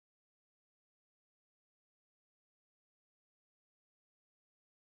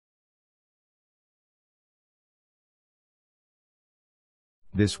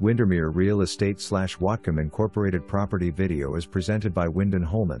This Windermere Real Estate / Whatcom Incorporated property video is presented by Wyndon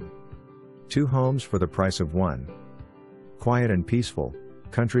Holman. 2 homes for the price of 1. Quiet and peaceful,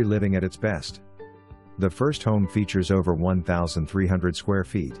 country living at its best. The first home features over 1,300 square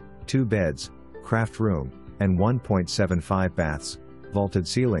feet, 2 beds, craft room, and 1.75 baths, vaulted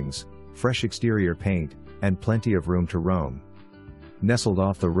ceilings, fresh exterior paint, and plenty of room to roam. Nestled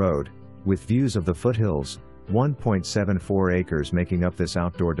off the road, with views of the foothills, 1.74 acres making up this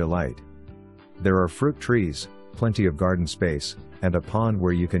outdoor delight. There are fruit trees, plenty of garden space, and a pond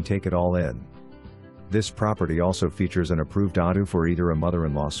where you can take it all in. This property also features an approved ADU for either a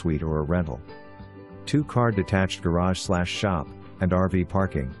mother-in-law suite or a rental. 2-car detached garage/shop, and RV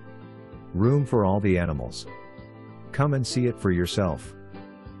parking. Room for all the animals. Come and see it for yourself.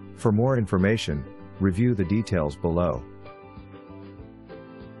 For more information, review the details below.